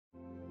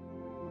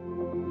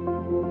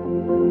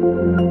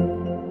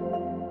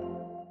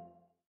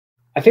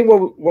I think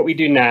what we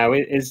do now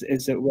is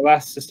that we'll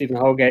ask Sir Stephen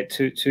Holgate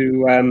to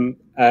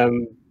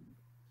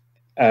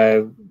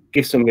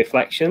give some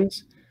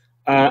reflections,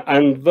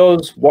 and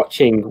those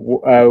watching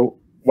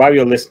while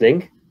you're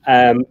listening,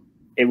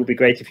 it would be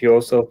great if you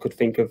also could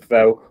think of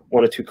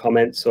one or two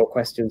comments or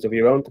questions of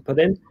your own to put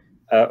in.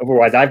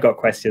 Otherwise, I've got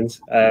questions,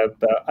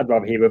 but I'd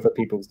rather hear other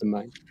people's than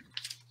mine.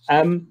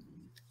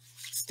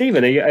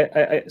 Stephen,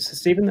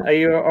 Stephen, are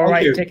you all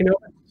right taking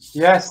over?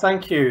 Yes,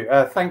 thank you.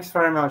 Thanks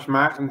very much,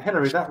 Matt. And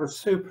Hilary, that was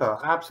super,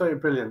 absolutely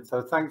brilliant.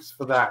 So thanks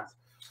for that.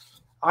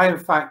 I, in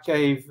fact,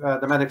 gave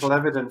the medical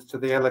evidence to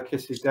the Ella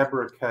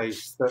Kissy-Deborah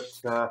case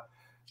that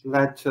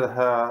led to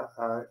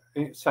her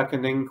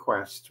second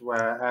inquest,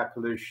 where air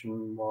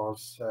pollution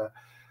was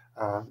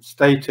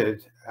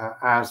stated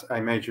as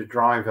a major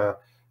driver,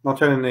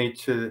 not only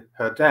to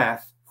her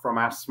death from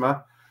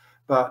asthma,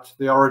 but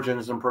the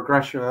origins and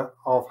progression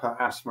of her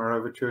asthma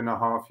over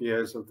 2.5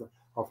 years of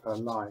her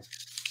life.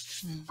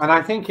 And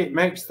I think it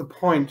makes the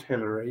point,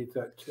 Hilary,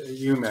 that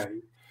you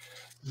made,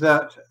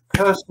 that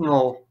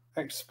personal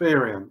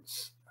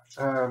experience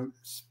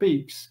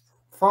speaks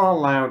far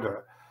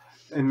louder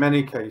in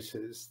many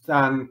cases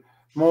than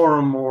more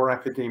and more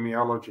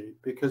epidemiology,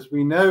 because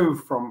we know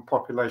from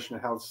population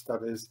health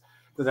studies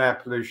that air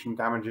pollution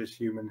damages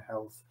human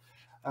health.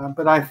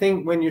 But I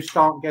think when you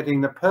start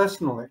getting the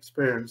personal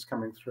experience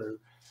coming through,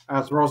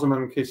 as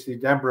Rosamond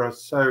Kissy-Deborah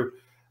so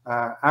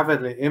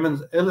avidly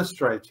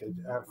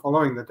illustrated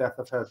following the death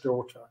of her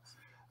daughter,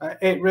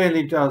 it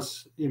really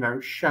does,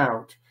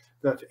 shout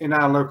that in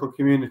our local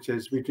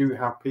communities we do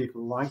have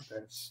people like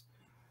this.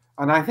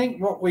 And I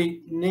think what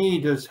we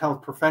need as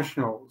health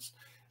professionals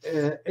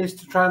is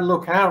to try and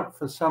look out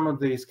for some of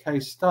these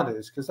case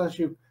studies, because as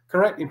you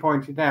correctly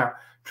pointed out,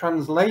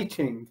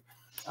 translating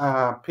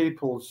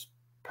people's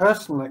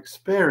personal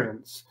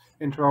experience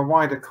into a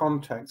wider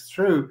context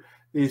through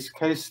these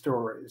case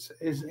stories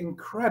is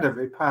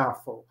incredibly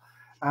powerful,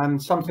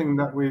 and something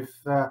that we've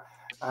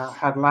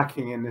had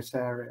lacking in this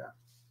area.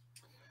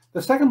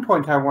 The second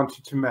point I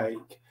wanted to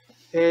make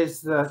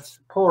is that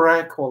poor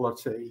air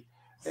quality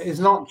is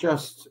not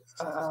just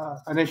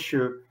an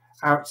issue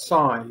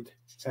outside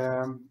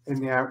in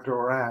the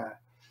outdoor air.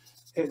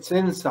 It's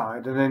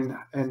inside, and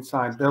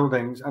inside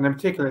buildings, and in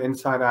particular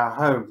inside our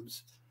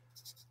homes.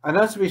 And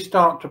as we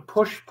start to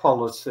push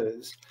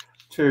policies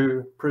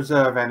to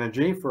preserve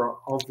energy for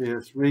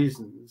obvious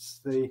reasons,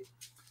 the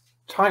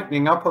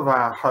tightening up of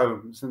our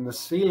homes and the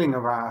sealing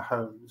of our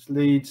homes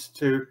leads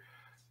to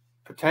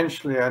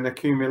potentially an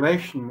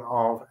accumulation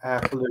of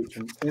air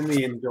pollutants in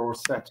the indoor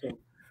setting,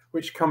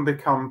 which can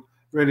become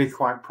really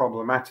quite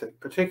problematic,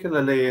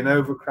 particularly in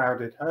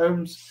overcrowded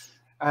homes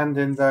and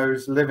in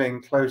those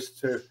living close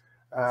to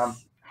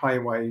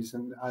highways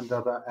and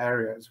other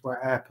areas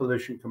where air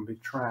pollution can be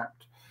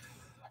trapped.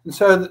 And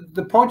so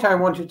the point I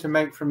wanted to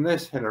make from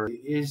this,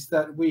 Hilary, is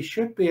that we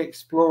should be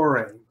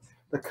exploring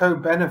the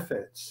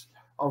co-benefits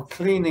of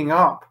cleaning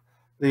up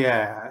the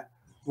air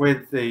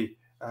with the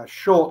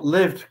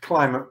short-lived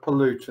climate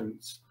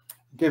pollutants,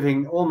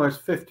 giving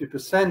almost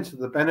 50% of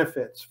the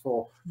benefits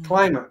for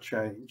climate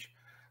change,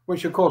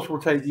 which of course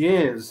will take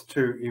years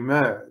to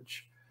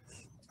emerge,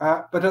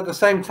 but at the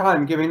same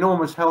time give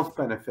enormous health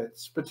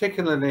benefits,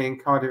 particularly in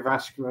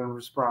cardiovascular and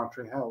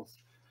respiratory health.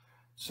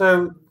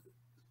 So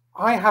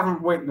I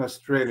haven't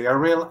witnessed really a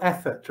real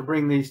effort to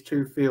bring these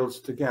two fields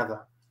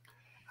together,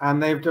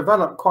 and they've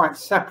developed quite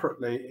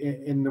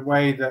separately in the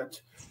way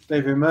that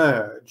they've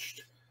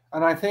emerged.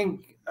 And I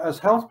think as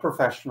health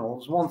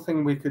professionals, one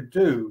thing we could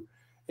do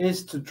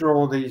is to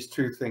draw these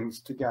two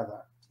things together.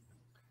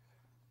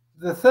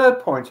 The third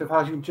point, if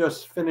I can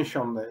just finish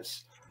on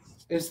this,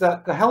 is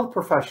that the health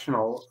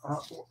professional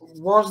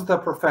was the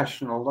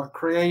professional that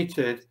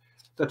created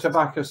the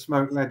tobacco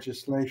smoke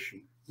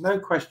legislation. No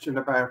question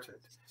about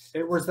it.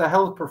 It was the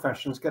health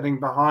professionals getting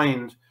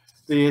behind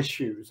the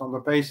issues on the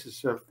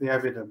basis of the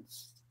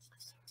evidence.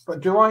 But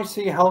do I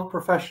see health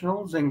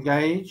professionals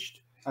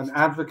engaged and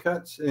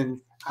advocates in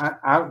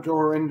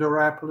outdoor,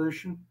 indoor air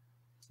pollution?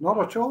 Not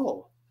at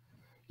all.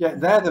 Yet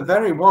they're the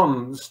very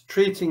ones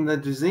treating the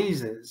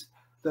diseases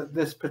that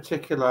this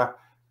particular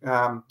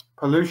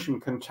pollution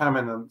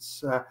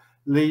contaminants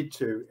lead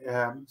to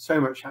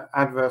so much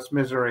adverse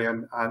misery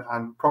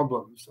and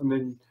problems, and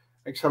in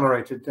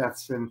accelerated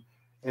deaths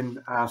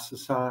in our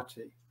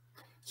society.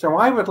 So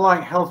I would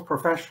like health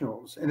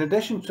professionals, in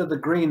addition to the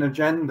green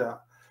agenda,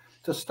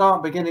 to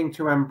start beginning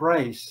to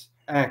embrace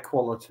air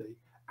quality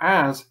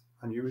as,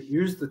 and you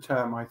used the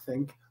term, I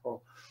think,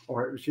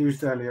 or it was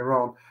used earlier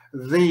on,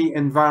 the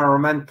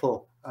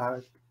environmental,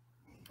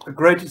 the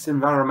greatest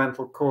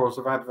environmental cause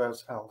of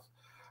adverse health,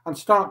 and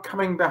start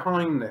coming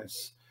behind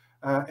this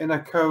in a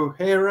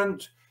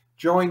coherent,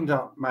 joined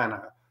up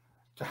manner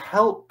to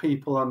help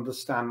people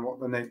understand what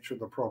the nature of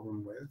the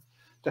problem is,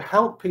 to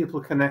help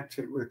people connect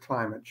it with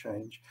climate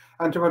change,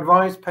 and to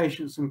advise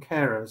patients and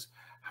carers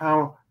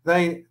how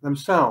they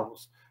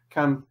themselves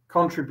can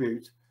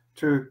contribute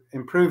to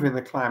improving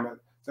the climate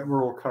that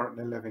we're all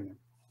currently living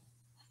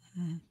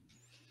in.